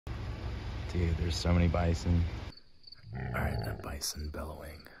Dude, there's so many bison. All right, that bison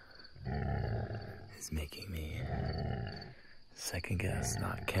bellowing is making me second guess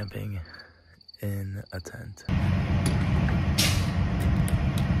not camping in a tent.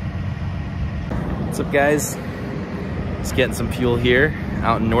 What's up, guys? Just getting some fuel here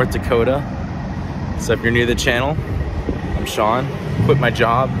out in North Dakota. So if you're new to the channel, I'm Sean. Quit my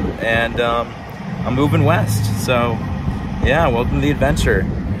job and I'm moving west. So yeah, welcome to the adventure.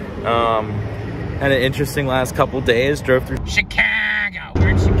 Had an interesting last couple days. Drove through Chicago. We're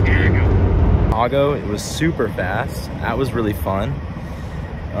in Chicago. It was super fast. That was really fun.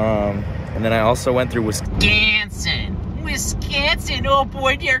 And then I also went through Wisconsin. Oh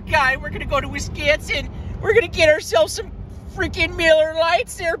boy, dear God, we're gonna go to Wisconsin. We're gonna get ourselves some freaking Miller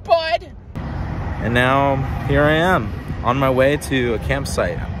Lights there, bud. And now here I am on my way to a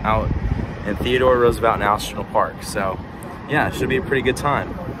campsite out in Theodore Roosevelt National Park. So yeah, it should be a pretty good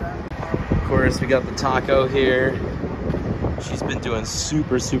time. Of course, we got the taco here. She's been doing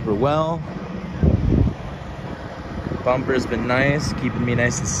super well. Bumper's been nice, keeping me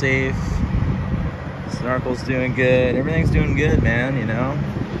nice and safe. Snorkel's doing good. Everything's doing good, man, you know.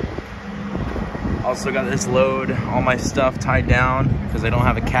 Also got this load, all my stuff tied down because I don't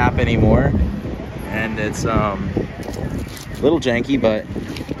have a cap anymore. And it's a little janky, but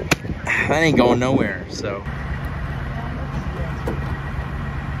that ain't going nowhere, so.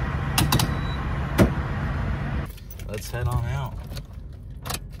 Let's head on out.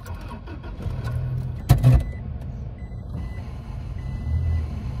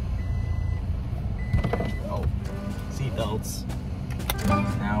 Oh, seatbelts.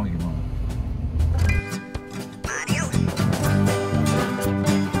 Now we go.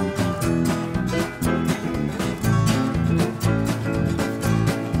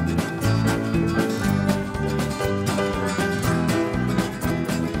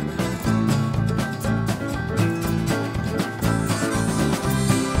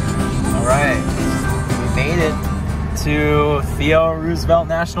 To Theodore Roosevelt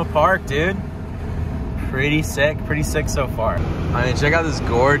National Park, dude. Pretty sick so far. I mean, check out this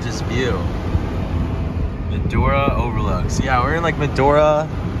gorgeous view. Medora overlooks. Yeah, we're in like Medora,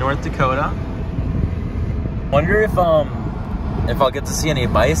 North Dakota. Wonder if I'll get to see any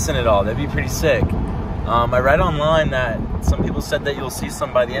bison at all. That'd be pretty sick. I read online that some people said that you'll see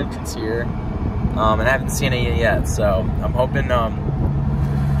some by the entrance here, and I haven't seen any yet. So I'm hoping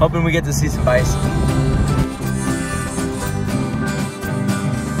we get to see some bison.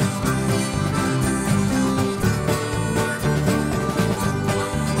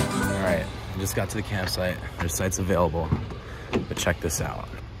 Just got to the campsite. There's sites available, but check this out.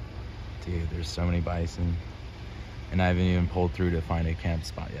 Dude, there's so many bison, and I haven't even pulled through to find a camp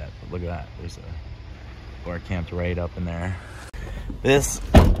spot yet. But look at that. We're camped right up in there. This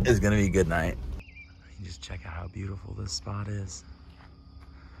is gonna be a good night. You just check out how beautiful this spot is.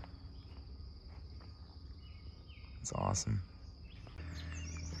 It's awesome.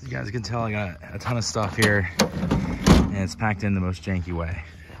 As you guys can tell, I got a ton of stuff here, and it's packed in the most janky way.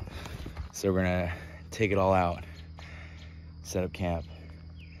 So we're gonna take it all out, set up camp,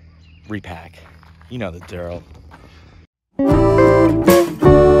 repack. You know the drill. All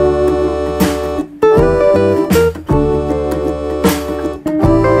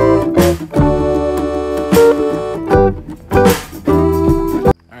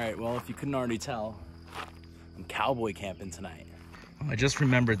right, well, if you couldn't already tell, I'm cowboy camping tonight. Well, I just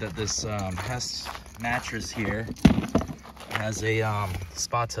remembered that this Hest mattress here has a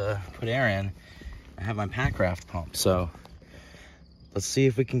spot to put air in. I have my pack raft pump, so let's see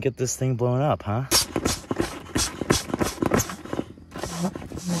if we can get this thing blown up, huh?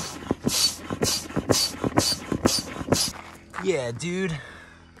 Yeah, dude.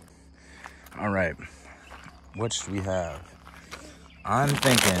 All right, what should we have? I'm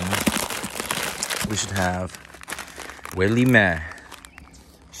thinking we should have Willy Meh.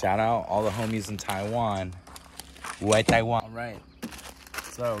 Shout out all the homies in Taiwan. White Taiwan. All right,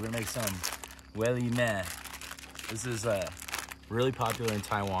 so we're gonna make some Willy Meh. This is really popular in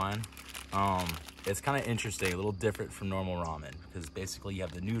Taiwan. It's kind of interesting, a little different from normal ramen, because basically you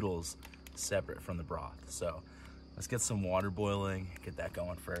have the noodles separate from the broth. So let's get some water boiling, get that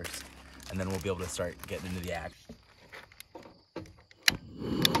going first, and then we'll be able to start getting into the action.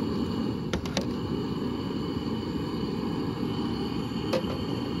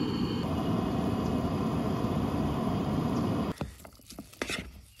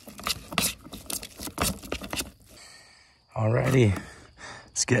 Alrighty,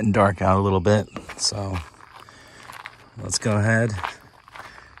 it's getting dark out a little bit, so let's go ahead,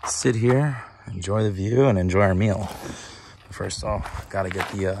 sit here, enjoy the view, and enjoy our meal. First off, gotta get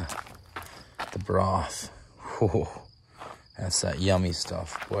the the broth. Whew. That's that yummy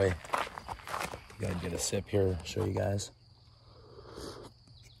stuff, boy. Gotta get a sip here, show you guys.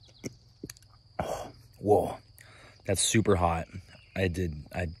 Oh, whoa, that's super hot. I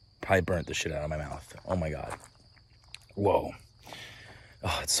probably burnt the shit out of my mouth. Oh my God. Whoa.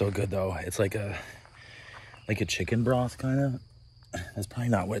 Oh, it's so good though. It's like a chicken broth kind of. That's probably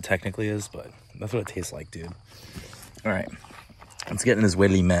not what it technically is, but that's what it tastes like, dude. All right, let's get in this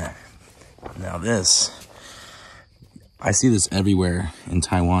weli meh. Now this, I see this everywhere in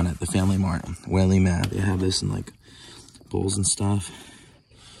Taiwan at the Family Mart. Weli meh, they have this in like bowls and stuff.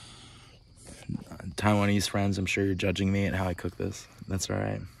 Taiwanese friends, I'm sure you're judging me at how I cook this. That's all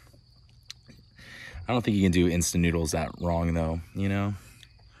right. I don't think you can do instant noodles that wrong though, you know?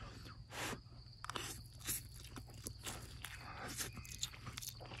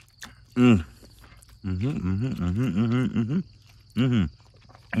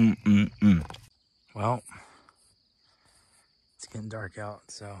 Well, it's getting dark out,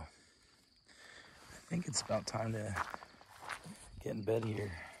 so I think it's about time to get in bed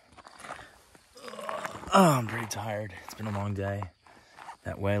here. Oh, I'm pretty tired. It's been a long day.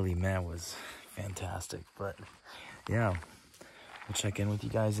 That weli meh was fantastic, but yeah, we'll check in with you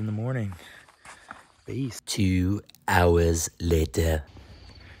guys in the morning. Peace. 2 hours later.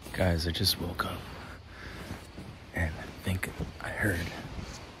 Guys, I just woke up and I think I heard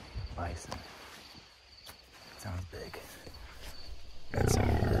bison. It sounds big. That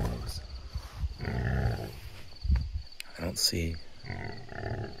sounds gross. I don't see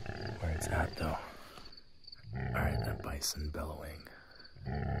where it's at though. Alright, that bison bellowing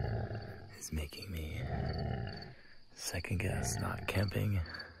is making me second guess not camping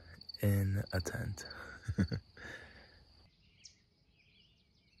in a tent.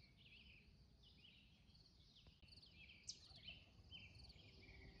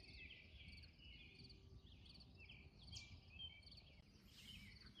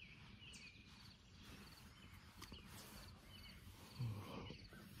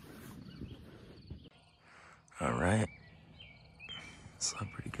 All right,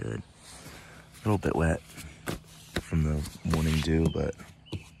 slept pretty good. A little bit wet from the morning dew, but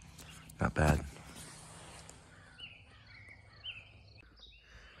not bad.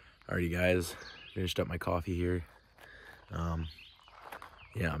 Alrighty guys, finished up my coffee here.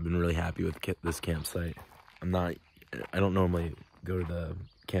 Yeah, I've been really happy with this campsite. I don't normally go to the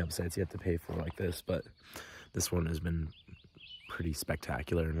campsites you have to pay for like this, but this one has been pretty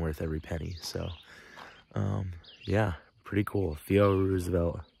spectacular and worth every penny, so. Yeah, pretty cool. Theodore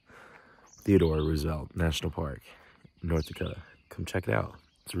Roosevelt National Park, North Dakota. Come check it out.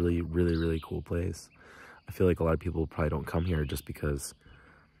 It's a really, really, really cool place. I feel like a lot of people probably don't come here just because,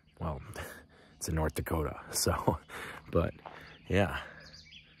 well, it's in North Dakota. So, but yeah,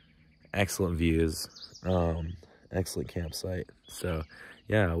 excellent views, excellent campsite. So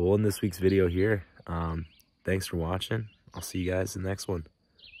yeah, we'll end this week's video here. Thanks for watching. I'll see you guys in the next one.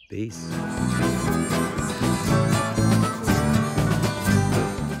 Peace.